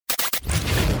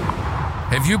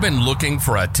Have you been looking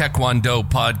for a Taekwondo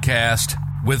podcast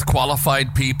with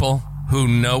qualified people who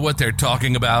know what they're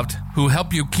talking about, who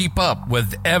help you keep up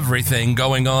with everything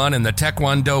going on in the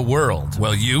Taekwondo world?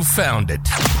 Well, you found it.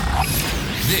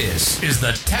 This is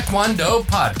the Taekwondo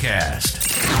Podcast.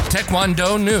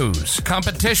 Taekwondo news,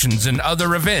 competitions and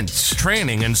other events,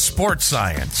 training and sports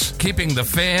science, keeping the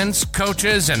fans,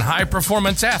 coaches, and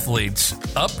high-performance athletes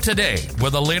up to date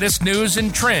with the latest news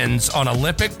and trends on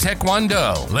Olympic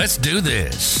Taekwondo. Let's do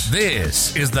this.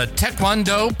 This is the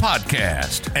Taekwondo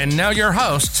Podcast. And now your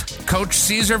hosts, Coach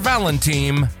Cesar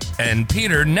Valentin and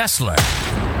Peter Nessler.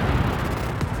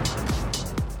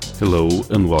 Hello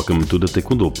and welcome to the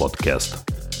Taekwondo Podcast.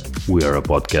 We are a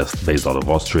podcast based out of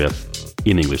Austria,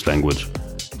 in English language,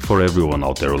 for everyone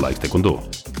out there who likes Taekwondo.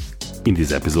 In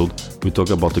this episode, we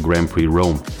talk about the Grand Prix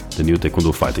Rome, the new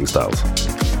Taekwondo fighting styles.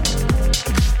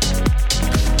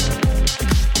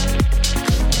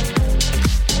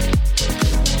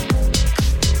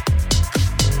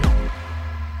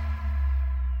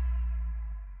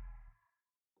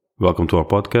 Welcome to our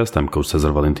podcast. I'm Coach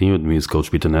Cesar Valentin. With me is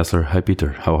Coach Peter Nessler. Hi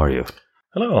Peter, how are you?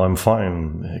 Hello, I'm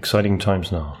fine. Exciting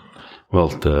times now. Well,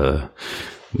 the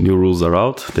new rules are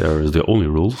out. They are the only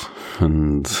rules.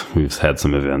 And we've had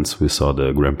some events. We saw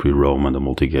the Grand Prix Rome and the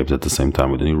multi-games at the same time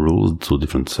with the new rules. Two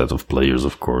different sets of players,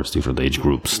 of course, different age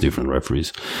groups, different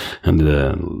referees. And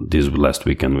this last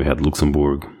weekend we had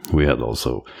Luxembourg. We had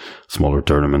also smaller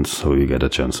tournaments. So you get a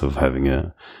chance of having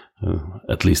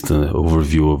at least an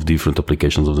overview of different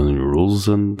applications of the new rules.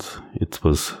 And it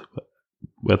was...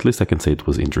 at least I can say it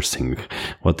was interesting.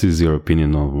 What is your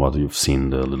opinion on what you've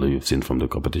seen, the little you've seen from the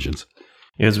competitions?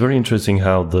 Yeah, it's very interesting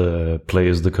how the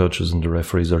players, the coaches, and the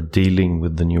referees are dealing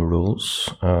with the new rules.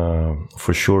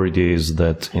 For sure, it is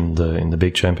that in the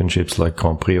big championships like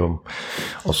Prix or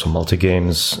also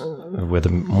multi-games, where the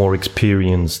more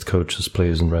experienced coaches,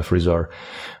 players, and referees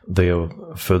they are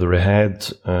further ahead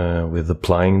with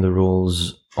applying the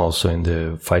rules, also in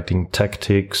the fighting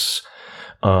tactics.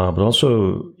 But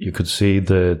also, you could see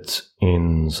that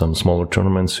in some smaller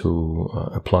tournaments who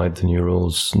applied the new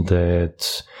rules,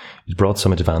 that it brought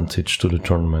some advantage to the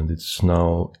tournament. It's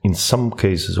now, in some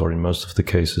cases, or in most of the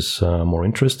cases, more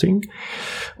interesting.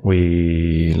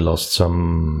 We lost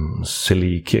some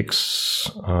silly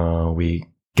kicks. We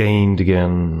gained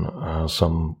again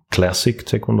some classic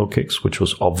Taekwondo kicks, which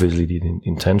was obviously the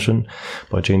intention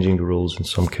by changing the rules in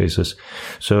some cases.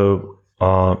 So,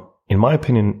 in my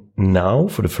opinion, now,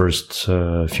 for the first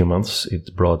few months,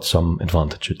 it brought some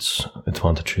advantages.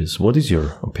 What is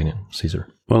your opinion, Cesar?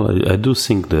 Well, I do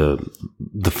think the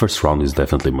first round is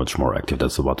definitely much more active.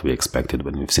 That's what we expected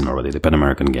when we've seen already the Pan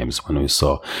American Games, when we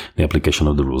saw the application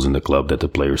of the rules in the club, that the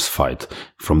players fight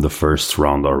from the first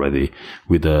round already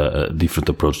with a different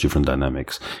approach, different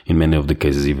dynamics. In many of the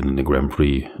cases, even in the Grand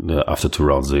Prix, after 2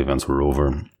 rounds, the events were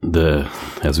over.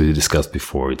 As we discussed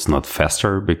before, it's not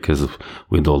faster because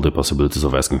with all the possibilities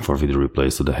of asking for video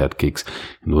replays to the head kicks,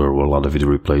 there were a lot of video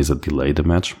replays that delayed the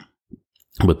match.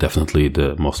 But definitely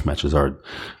most matches are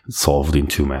solved in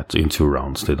 2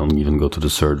 rounds. They don't even go to the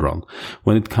 3rd round.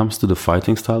 When it comes to the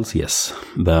fighting styles, yes.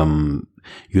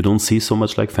 You don't see so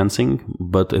much like fencing,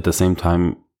 but at the same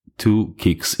time, 2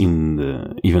 kicks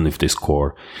even if they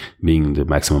score, being the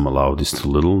maximum allowed is too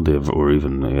little. Or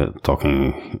even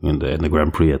talking in the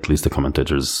Grand Prix, at least the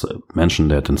commentators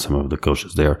mentioned that, and some of the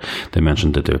coaches there, they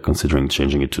mentioned that they're considering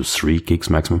changing it to 3 kicks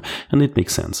maximum, and it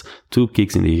makes sense. 2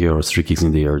 kicks in the air or 3 kicks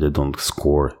in the air, they don't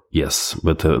score, yes.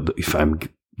 But if I'm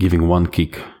giving 1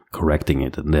 kick, correcting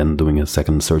it, and then doing a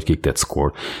 2nd, 3rd kick that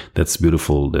scored, that's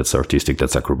beautiful, that's artistic,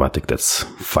 that's acrobatic, that's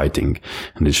fighting,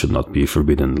 and it should not be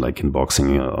forbidden. Like in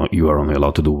boxing, you are only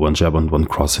allowed to do 1 jab and 1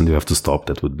 cross, and you have to stop.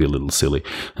 That would be a little silly.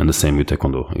 And the same with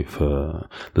Taekwondo. If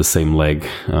the same leg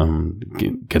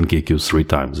can kick you 3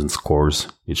 times and scores,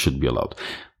 it should be allowed.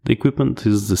 The equipment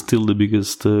is still the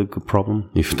biggest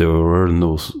problem. If there were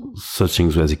no such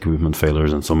things as equipment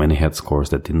failures and so many head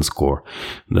scores that didn't score,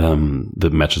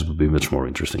 the matches would be much more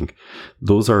interesting.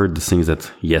 Those are the things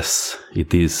that, yes,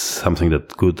 it is something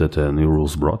that good that new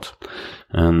rules brought.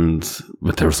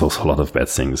 But there's also a lot of bad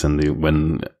things. And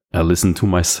when I listen to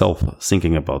myself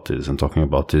thinking about this and talking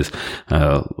about this,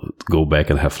 go back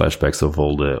and have flashbacks of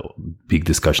all the big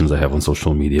discussions I have on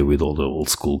social media with all the old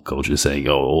school coaches saying,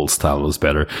 oh, old style was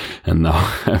better. And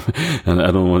now, and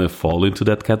I don't want to fall into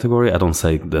that category. I don't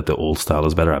say that the old style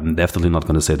is better. I'm definitely not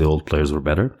going to say the old players were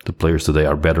better. The players today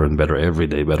are better and better every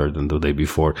day, better than the day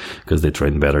before, because they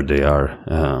train better. They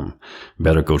are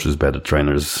better coaches, better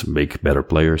trainers, make better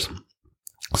players.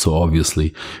 So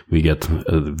obviously we get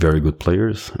very good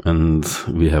players, and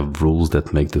we have rules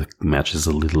that make the matches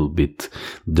a little bit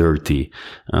dirty.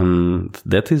 And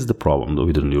that is the problem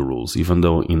with the new rules. Even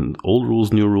though in old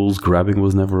rules, new rules, grabbing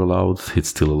was never allowed, it's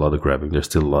still a lot of grabbing. There's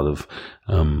still a lot of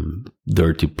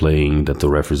dirty playing that the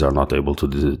referees are not able to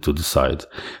decide.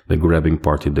 The grabbing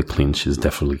part in the clinch is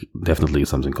definitely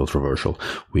something controversial.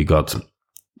 We got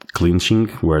clinching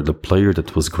where the player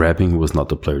that was grabbing was not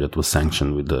the player that was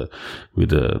sanctioned with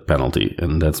the penalty,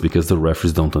 and that's because the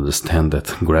referees don't understand that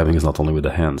grabbing is not only with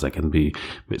the hands. I can be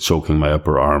choking my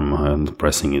upper arm and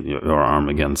pressing your arm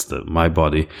against my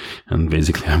body, and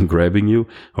basically I'm grabbing you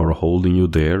or holding you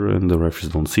there, and the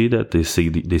referees don't see that. They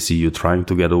see you trying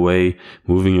to get away,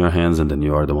 moving your hands, and then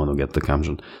you are the one who get the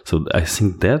kamjon. So I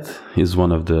think that is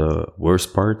one of the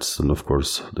worst parts, and of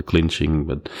course the clinching.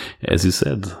 But as you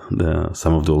said,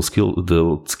 some of the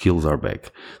skills are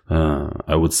back.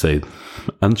 I would say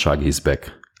Anchagi is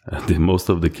back. Most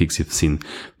of the kicks you've seen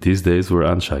these days were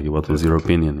Anchagi. What was your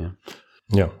opinion?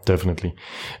 Yeah, definitely.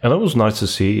 And that was nice to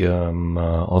see.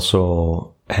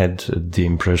 Also had the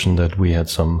impression that we had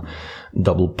some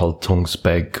double paltongs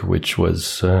back, which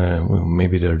was,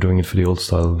 maybe they're doing it for the old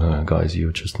style guys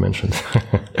you just mentioned.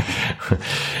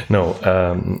 No,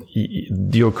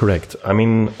 you're correct. I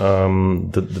mean,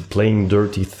 the playing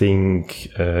dirty thing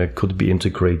could be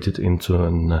integrated into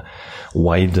an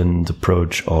widened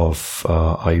approach of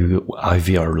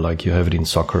IVR, like you have it in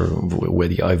soccer, where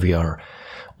the IVR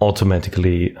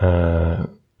automatically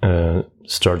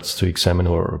starts to examine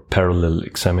or parallel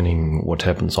examining what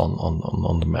happens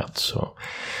on the mat, so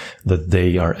that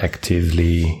they are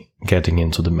actively getting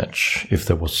into the match if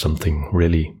there was something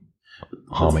really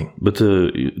harming. But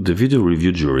the video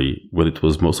review jury, when it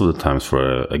was most of the times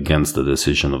against the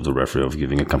decision of the referee of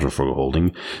giving a kamjon for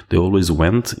holding, they always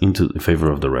went in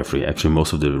favor of the referee. Actually,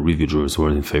 most of the review jurors were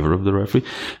in favor of the referee,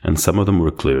 and some of them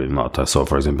were clearly not. I saw,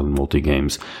 for example, in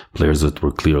multi-games, players that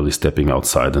were clearly stepping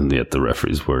outside, and yet the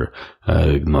referees were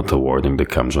not awarding the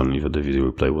kamjon. Even the video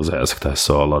replay was asked. I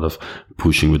saw a lot of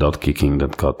pushing without kicking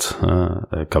that got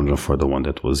a kamjon for the one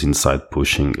that was inside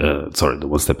pushing, the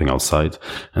one stepping outside,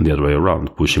 and the other way around,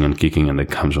 pushing and kicking, and the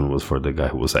kamjon was for the guy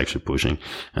who was actually pushing.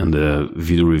 And the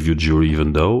video review jury,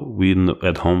 even though we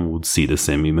at home would see the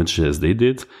same image as they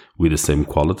did with the same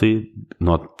quality,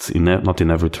 not in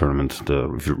every tournament, the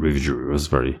review jury was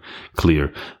very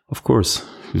clear. Of course,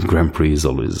 Grand Prix is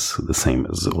always the same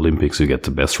as Olympics. You get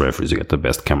the best referees, you get the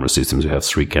best camera systems. You have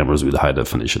 3 cameras with high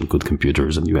definition, good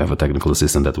computers, and you have a technical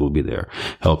assistant that will be there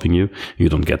helping you. You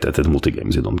don't get that at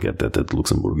multi-games. You don't get that at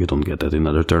Luxembourg. You don't get that in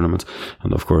other tournaments.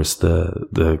 And of course,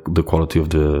 the quality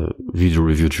of the video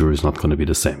review jury is not going to be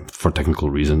the same for technical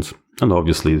reasons. And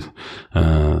obviously,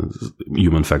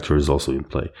 human factor is also in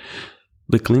play.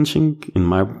 The clinching, in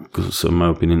my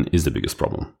opinion, is the biggest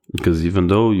problem. Because even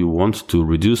though you want to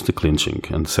reduce the clinching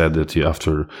and said that you have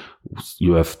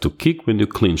to kick when you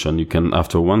clinch, and you can,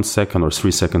 after 1 second or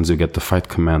 3 seconds, you get the fight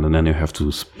command, and then you have to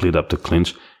split up the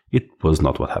clinch, it was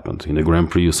not what happened. In the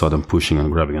Grand Prix, you saw them pushing and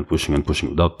grabbing and pushing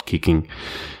without kicking.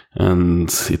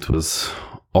 And it was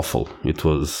awful. It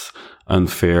was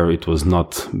unfair. It was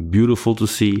not beautiful to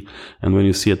see. And when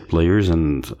you see it players,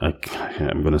 and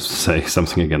I'm going to say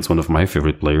something against one of my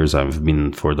favorite players. I've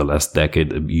been for the last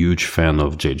decade a huge fan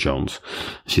of Jay Jones.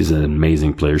 She's an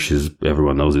amazing player.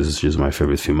 Everyone knows this. She's my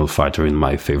favorite female fighter in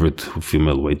my favorite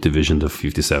female weight division, the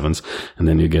 57s. And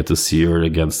then you get to see her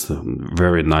against a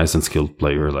very nice and skilled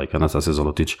player like Anastasia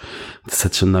Zolotic.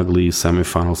 Such an ugly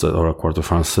semifinals or a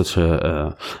quarterfinal, such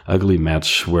a ugly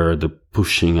match where the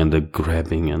pushing and the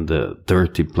grabbing and the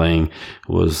dirty playing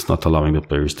was not allowing the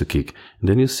players to kick. And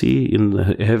then you see in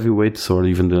the heavyweights or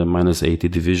even the minus 80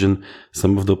 division,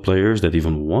 some of the players that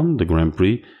even won the Grand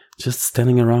Prix just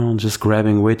standing around, just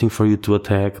grabbing, waiting for you to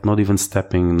attack, not even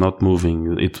stepping, not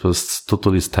moving. It was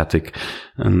totally static,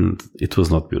 and it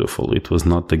was not beautiful. It was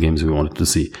not the games we wanted to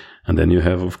see. And then you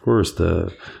have, of course,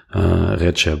 the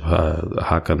Recep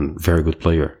Hakan, very good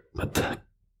player, but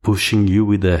pushing you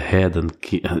with the head, and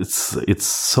it's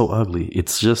so ugly.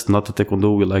 It's just not the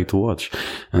Taekwondo we like to watch.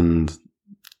 And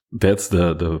that's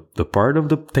the part of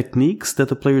the techniques that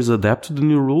the players adapt to the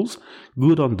new rules.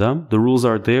 Good on them. The rules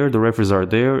are there, the referees are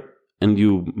there, and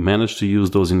you manage to use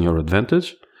those in your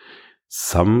advantage.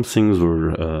 Some things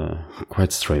were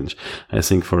quite strange. I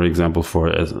think, for example, for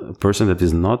a person that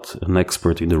is not an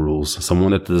expert in the rules,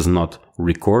 someone that does not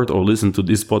record or listen to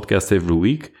this podcast every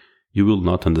week, you will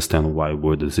not understand why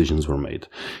decisions were made.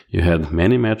 You had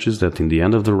many matches that in the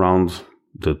end of the round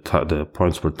the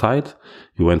points were tied,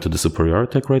 you went to the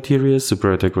superiority criteria.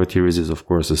 Superiority criteria is, of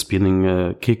course, the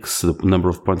spinning kicks, the number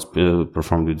of points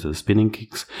performed with the spinning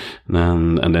kicks,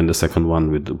 and then the second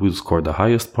one with who scored the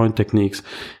highest point techniques.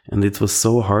 And it was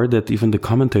so hard that even the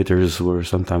commentators were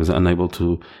sometimes unable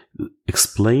to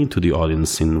explain to the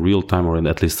audience in real time, or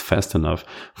at least fast enough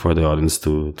for the audience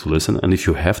to listen. And if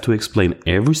you have to explain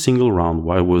every single round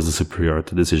why was the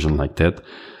superiority decision like that,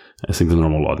 I think the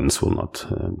normal audience will not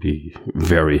be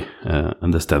very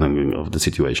understanding of the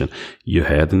situation. You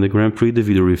had in the Grand Prix the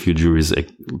video review juries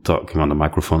talking on the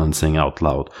microphone and saying out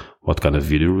loud what kind of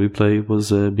video replay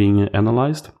was being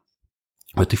analyzed.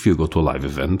 But if you go to a live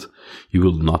event, you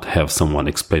will not have someone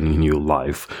explaining you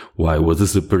live why was the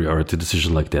superiority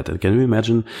decision like that. And can you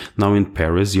imagine now in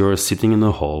Paris, you're sitting in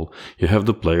a hall, you have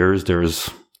the players, there's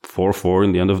 4-4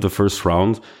 in the end of the first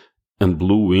round, and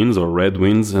blue wins or red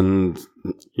wins, and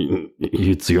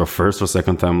it's your first or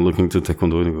second time looking to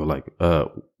Taekwondo, and you go like,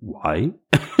 why?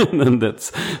 And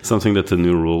that's something that the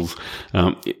new rules,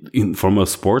 from a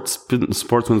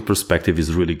sportsman perspective,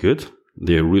 is really good.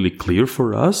 They're really clear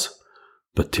for us,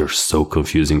 but they're so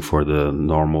confusing for the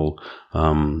normal,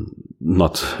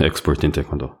 not expert in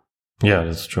Taekwondo. Yeah,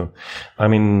 that's true. I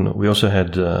mean, we also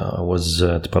had, I was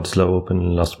at the Bratislava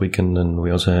Open last weekend, and we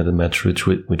also had a match which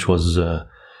was,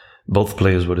 both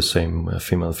players were the same.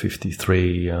 Female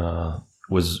 53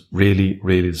 was really,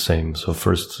 really the same. So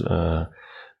first,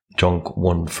 Jong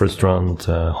won first round,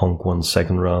 Honk won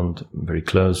second round, very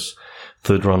close.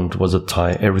 Third round was a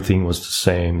tie. Everything was the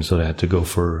same, so they had to go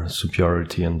for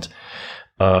superiority. And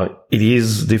it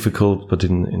is difficult, but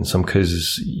in some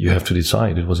cases you have to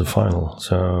decide. It was a final,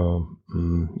 so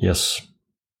yes,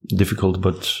 difficult,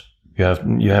 but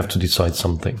you have to decide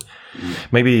something.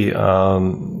 Maybe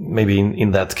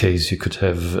in that case you could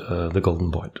have the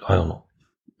golden point. I don't know.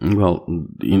 Well,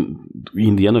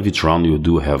 in the end of each round, you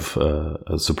do have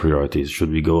a superiority.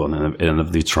 Should we go on the end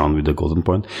of each round with the golden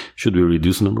point? Should we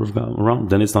reduce the number of rounds?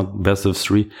 Then it's not best of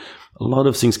 3. A lot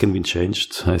of things can be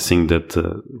changed. I think that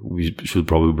we should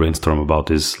probably brainstorm about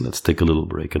this. Let's take a little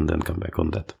break and then come back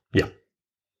on that. Yeah.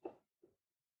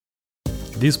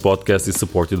 This podcast is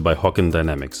supported by Hawken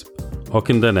Dynamics.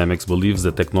 Hawken Dynamics believes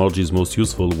that technology is most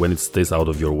useful when it stays out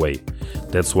of your way.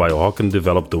 That's why Hawken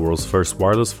developed the world's first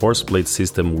wireless force plate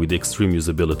system with extreme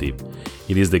usability.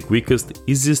 It is the quickest,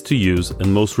 easiest to use,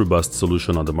 and most robust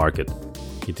solution on the market.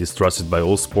 It is trusted by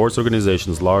all sports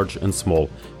organizations, large and small,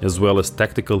 as well as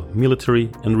tactical, military,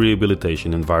 and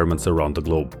rehabilitation environments around the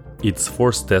globe. It's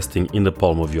force testing in the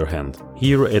palm of your hand.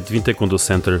 Here at Taekwondo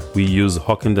Center, we use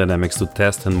Hawken Dynamics to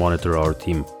test and monitor our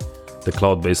team. The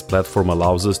cloud-based platform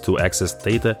allows us to access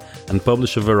data and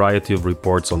publish a variety of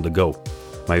reports on the go.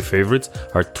 My favorites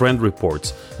are trend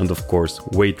reports and, of course,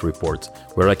 weight reports,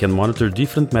 where I can monitor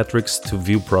different metrics to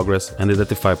view progress and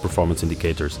identify performance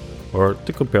indicators, or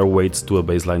to compare weights to a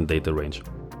baseline data range.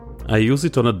 I use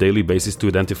it on a daily basis to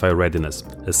identify readiness.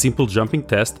 A simple jumping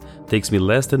test takes me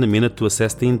less than a minute to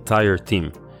assess the entire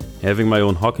team. Having my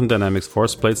own Hawken Dynamics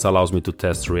force plates allows me to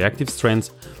test reactive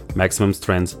strengths, maximum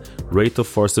strengths, rate of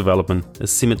force development,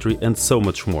 asymmetry, and so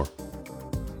much more.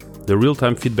 The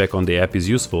real-time feedback on the app is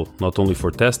useful not only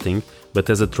for testing, but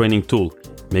as a training tool,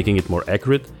 making it more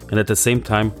accurate and at the same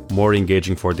time more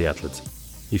engaging for the athletes.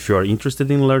 If you are interested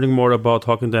in learning more about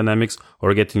Hawken Dynamics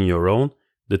or getting your own,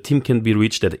 the team can be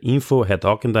reached at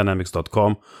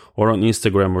info@hawkendynamics.com or on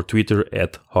Instagram or Twitter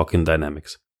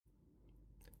 @HawkenDynamics.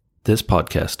 This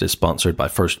podcast is sponsored by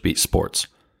First Beat Sports.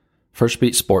 First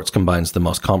Beat Sports combines the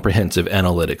most comprehensive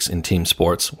analytics in team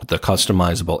sports with a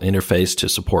customizable interface to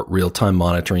support real-time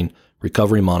monitoring,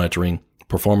 recovery monitoring,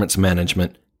 performance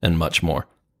management, and much more.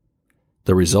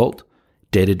 The result?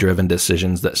 Data-driven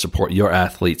decisions that support your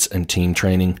athletes and team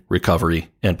training, recovery,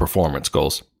 and performance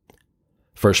goals.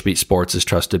 First Beat Sports is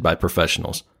trusted by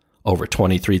professionals. Over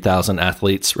 23,000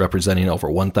 athletes representing over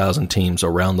 1,000 teams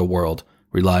around the world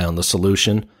rely on the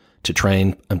solution to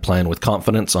train and plan with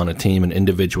confidence on a team and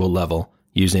individual level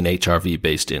using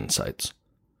HRV-based insights.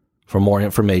 For more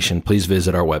information, please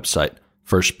visit our website,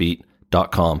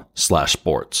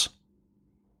 firstbeat.com/sports.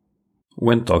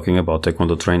 When talking about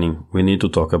Taekwondo training, we need to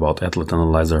talk about Athlete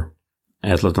Analyzer.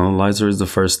 Athlete Analyzer is the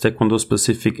first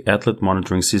Taekwondo-specific athlete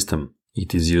monitoring system.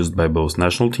 It is used by both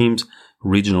national teams,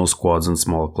 regional squads, and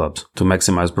small clubs to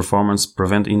maximize performance,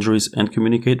 prevent injuries, and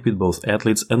communicate with both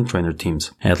athletes and trainer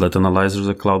teams. Athlete Analyzer is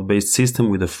a cloud-based system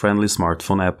with a friendly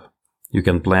smartphone app. You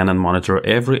can plan and monitor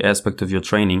every aspect of your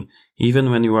training, even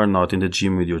when you are not in the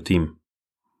gym with your team.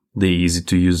 The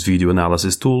easy-to-use video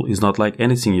analysis tool is not like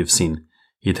anything you've seen.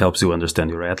 It helps you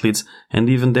understand your athletes and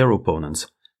even their opponents,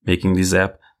 making this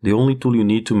app the only tool you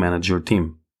need to manage your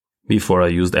team. Before I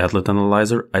used Athlete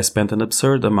Analyzer, I spent an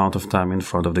absurd amount of time in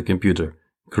front of the computer,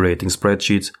 creating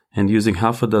spreadsheets and using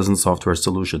half a dozen software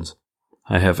solutions.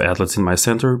 I have athletes in my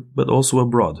center, but also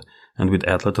abroad, and with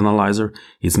Athlete Analyzer,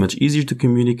 it's much easier to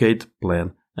communicate,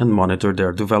 plan, and monitor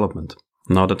their development.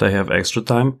 Now that I have extra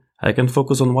time, I can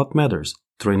focus on what matters,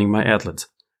 training my athletes,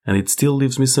 and it still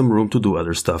leaves me some room to do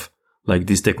other stuff, like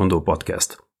this Taekwondo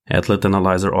podcast. Athlete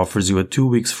Analyzer offers you a 2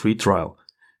 weeks free trial.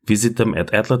 Visit them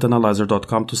at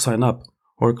athleteanalyzer.com to sign up,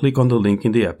 or click on the link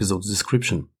in the episode's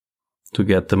description. To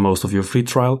get the most of your free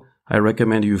trial, I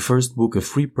recommend you first book a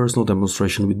free personal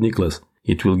demonstration with Nicholas.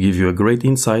 It will give you a great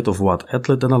insight of what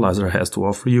Athlete Analyzer has to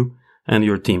offer you and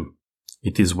your team.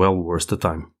 It is well worth the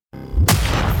time.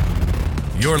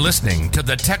 You're listening to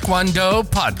the Taekwondo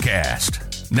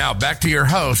Podcast. Now back to your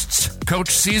hosts, Coach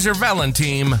Cesar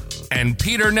Valentin and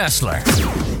Peter Nessler.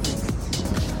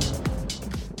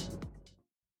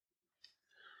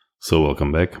 So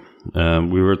welcome back.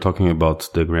 We were talking about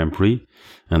the Grand Prix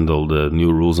and all the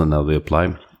new rules and how they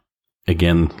apply.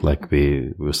 Again, like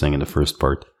we were saying in the first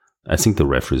part, I think the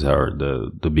referees are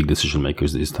the big decision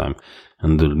makers this time.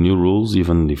 And the new rules,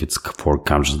 even if it's 4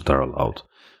 counters that are allowed,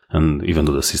 and even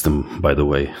though the system, by the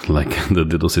way, like the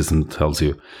Diddle system tells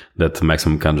you that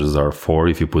maximum counters are 4.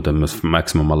 If you put a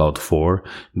maximum allowed 4,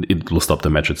 it will stop the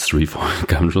match at 3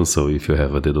 counters. So if you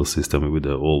have a Diddle system with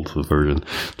the old version,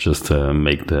 just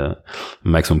make the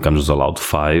maximum counters allowed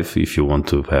 5. If you want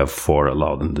to have 4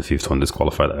 allowed and the 5th one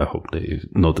disqualified, I hope they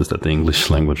notice that the English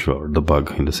language or the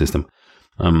bug in the system.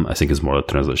 I think it's more a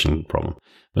translation problem.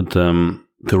 But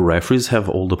the referees have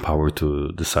all the power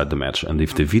to decide the match. And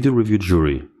if the video review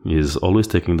jury is always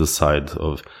taking the side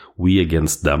of we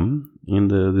against them in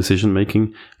the decision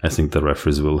making, I think the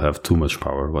referees will have too much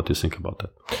power. What do you think about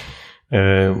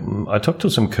that? I talked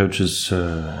to some coaches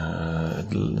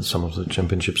at some of the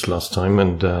championships last time,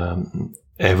 and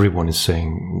everyone is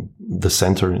saying the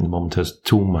center in the moment has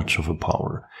too much of a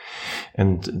power.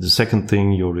 And the second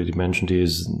thing you already mentioned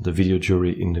is the video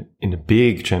jury in the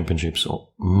big championships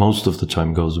most of the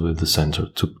time goes with the center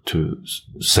to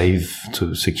save,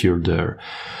 to secure their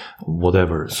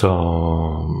whatever.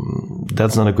 So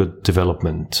that's not a good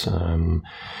development. On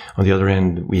the other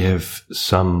hand, we have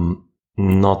some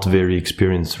not very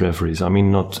experienced referees. I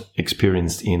mean, not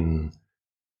experienced in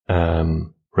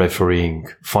refereeing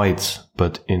fights,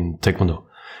 but in Taekwondo.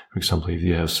 For example, if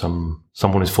you have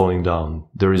someone is falling down,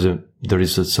 there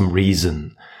is some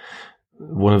reason.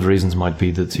 One of the reasons might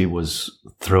be that he was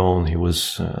thrown, he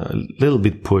was a little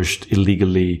bit pushed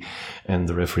illegally, and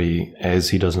the referee,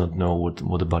 as he does not know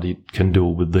what the body can do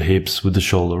with the hips, with the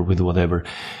shoulder, with whatever,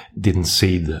 didn't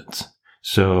see that.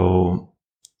 So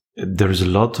there is a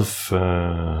lot of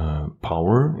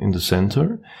power in the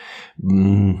center.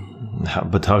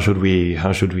 But how should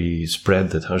we spread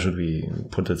that? How should we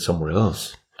put it somewhere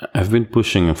else? I've been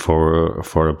pushing for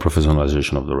a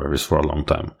professionalization of the referees for a long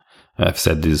time. I've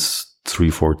said this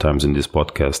 3-4 times in this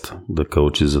podcast. The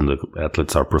coaches and the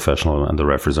athletes are professional, and the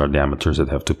referees are the amateurs that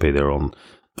have to pay their own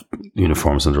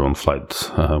uniforms and their own flights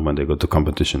when they go to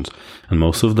competitions. And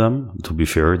most of them, to be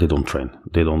fair, they don't train.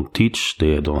 They don't teach.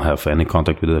 They don't have any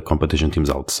contact with the competition teams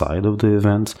outside of the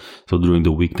events. So during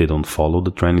the week, they don't follow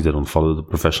the trainings. They don't follow the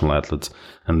professional athletes.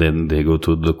 And then they go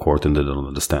to the court and they don't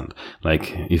understand.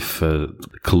 Like if a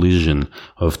collision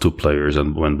of 2 players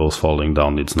and when both falling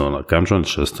down, it's not a camera,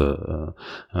 it's just a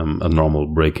normal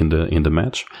break in the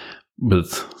match. But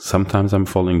sometimes I'm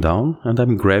falling down and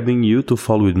I'm grabbing you to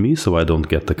fall with me so I don't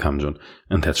get the kamjon.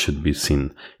 And that should be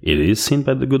seen. It is seen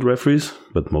by the good referees,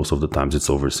 but most of the times it's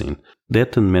overseen.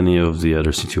 That and many of the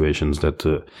other situations that,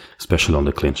 especially on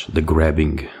the clinch, the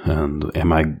grabbing, and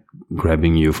am I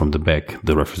grabbing you from the back?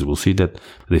 The referees will see that.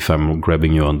 But if I'm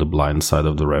grabbing you on the blind side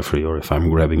of the referee, or if I'm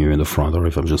grabbing you in the front, or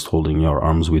if I'm just holding your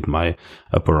arms with my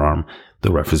upper arm,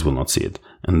 the referees will not see it.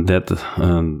 And that,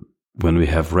 when we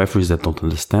have referees that don't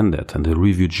understand that, and the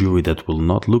review jury that will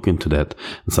not look into that,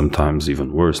 and sometimes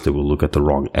even worse, they will look at the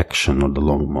wrong action or the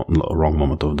wrong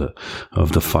moment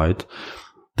of the fight,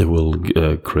 they will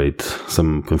create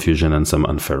some confusion and some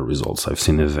unfair results. I've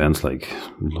seen events like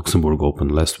Luxembourg Open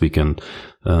last weekend,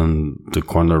 and the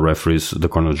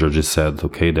corner judges said,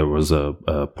 okay, there was a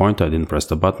point, I didn't press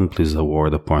the button, please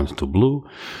award the point to blue.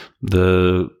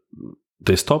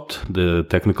 They stopped, the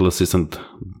technical assistant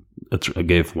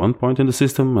gave 1 point in the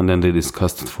system, and then they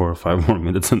discussed it for 5 more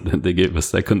minutes, and then they gave a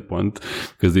second point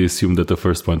because they assumed that the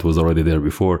first point was already there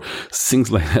before.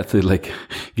 Things like that, they're like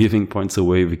giving points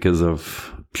away because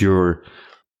of pure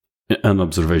an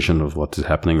observation of what is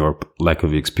happening or lack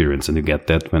of experience. And you get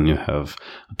that when you have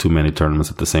too many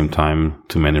tournaments at the same time,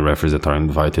 too many referees that are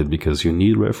invited because you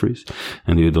need referees,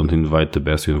 and you don't invite the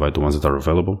best, you invite the ones that are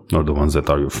available, or the ones that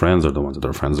are your friends, or the ones that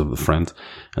are friends of the friend.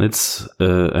 And it's, I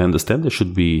understand there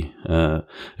should be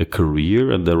a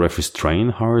career, and the referees train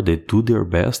hard, they do their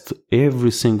best.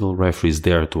 Every single referee is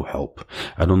there to help.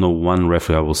 I don't know one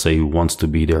referee I will say who wants to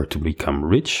be there to become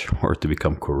rich, or to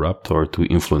become corrupt, or to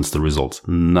influence the results.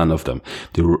 None of them.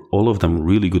 They were all of them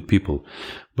really good people,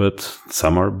 but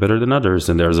some are better than others,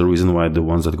 and there's a reason why the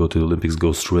ones that go to the Olympics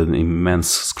go through an immense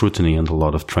scrutiny and a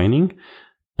lot of training,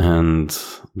 and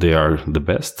they are the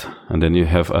best. And then you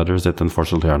have others that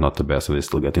unfortunately are not the best, and they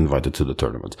still get invited to the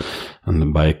tournament.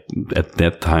 And at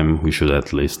that time, we should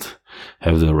at least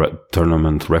have the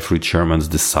tournament referee chairmen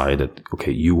decide that,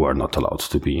 okay, you are not allowed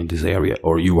to be in this area,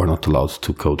 or you are not allowed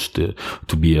to coach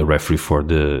to be a referee for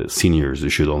the seniors. You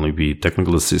should only be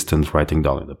technical assistant, writing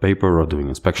down in the paper or doing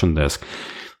inspection desk.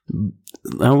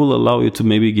 I will allow you to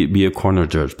maybe be a corner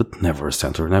judge, but never a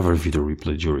center, never a video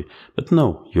replay jury. But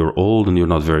no, you're old and you're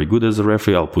not very good as a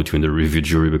referee. I'll put you in the review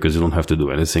jury because you don't have to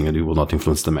do anything and you will not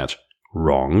influence the match.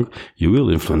 Wrong. You will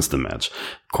influence the match.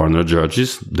 Corner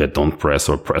judges that don't press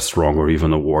or press wrong or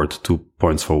even award 2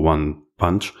 points for one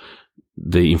punch,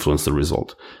 they influence the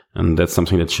result. And that's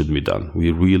something that should be done.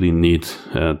 We really need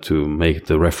to make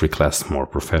the referee class more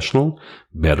professional,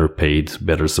 better paid,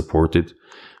 better supported.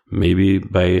 Maybe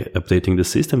by updating the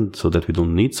system so that we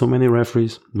don't need so many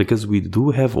referees, because we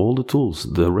do have all the tools.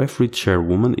 The referee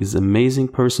chairwoman is an amazing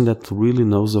person that really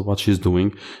knows what she's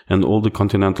doing, and all the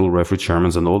continental referee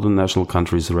chairmen and all the national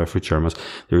countries referee chairmen,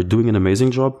 they're doing an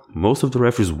amazing job. Most of the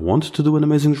referees want to do an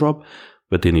amazing job,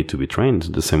 but they need to be trained.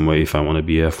 The same way if I want to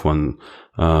be F1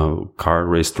 car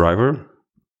race driver,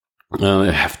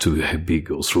 I have to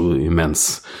go through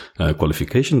immense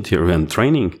qualification theory and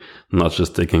training, not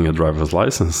just taking a driver's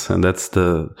license. And that's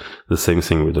the same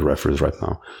thing with the referees right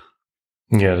now.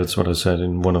 Yeah, that's what I said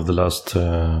in one of the last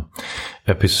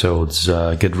episodes.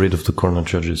 Get rid of the corner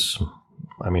judges.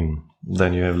 I mean,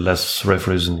 then you have less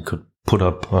referees and you could put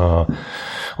up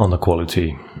on the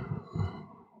quality.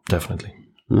 Definitely.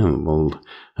 Yeah, well,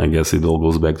 I guess it all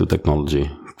goes back to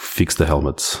technology. Fix the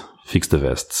helmets, fix the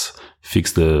vests,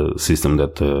 fix the system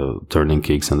that the turning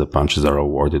kicks and the punches are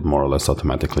awarded more or less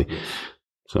automatically.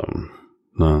 So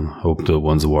I hope the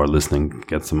ones who are listening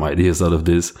get some ideas out of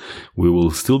this. We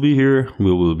will still be here.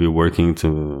 We will be working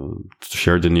to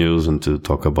share the news and to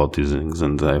talk about these things.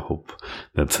 And I hope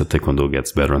that Taekwondo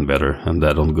gets better and better, and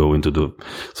I don't go into the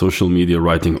social media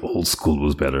writing old school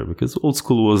was better, because old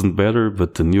school wasn't better,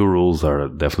 but the new rules are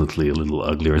definitely a little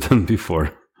uglier than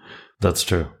before. That's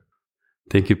true.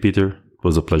 Thank you, Peter. It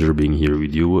was a pleasure being here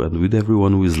with you and with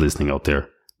everyone who is listening out there.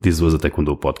 This was a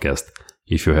Taekwondo podcast.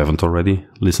 If you haven't already,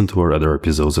 listen to our other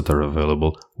episodes that are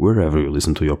available wherever you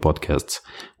listen to your podcasts.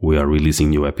 We are releasing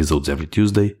new episodes every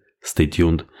Tuesday. Stay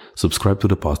tuned, subscribe to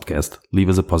the podcast, leave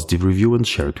us a positive review, and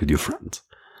share it with your friends.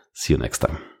 See you next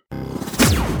time.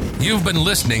 You've been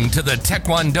listening to the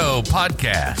Taekwondo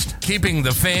podcast, keeping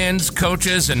the fans,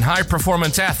 coaches, and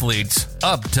high-performance athletes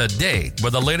up to date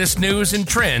with the latest news and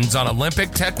trends on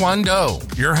Olympic Taekwondo.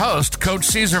 Your host, Coach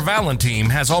Cesar Valentin,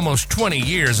 has almost 20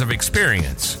 years of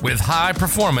experience with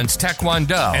high-performance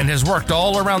Taekwondo and has worked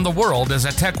all around the world as a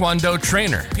Taekwondo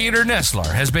trainer. Peter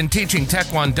Nessler has been teaching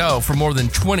Taekwondo for more than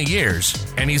 20 years,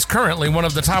 and he's currently one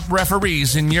of the top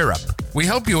referees in Europe. We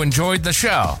hope you enjoyed the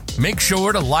show. Make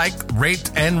sure to like,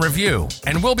 rate, and review.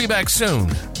 And we'll be back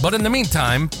soon. But in the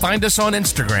meantime, find us on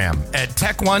Instagram at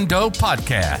Taekwondo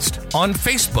Podcast, on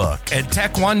Facebook at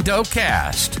Taekwondo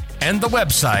Cast, and the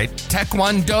website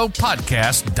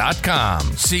taekwondopodcast.com.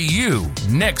 See you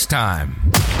next time.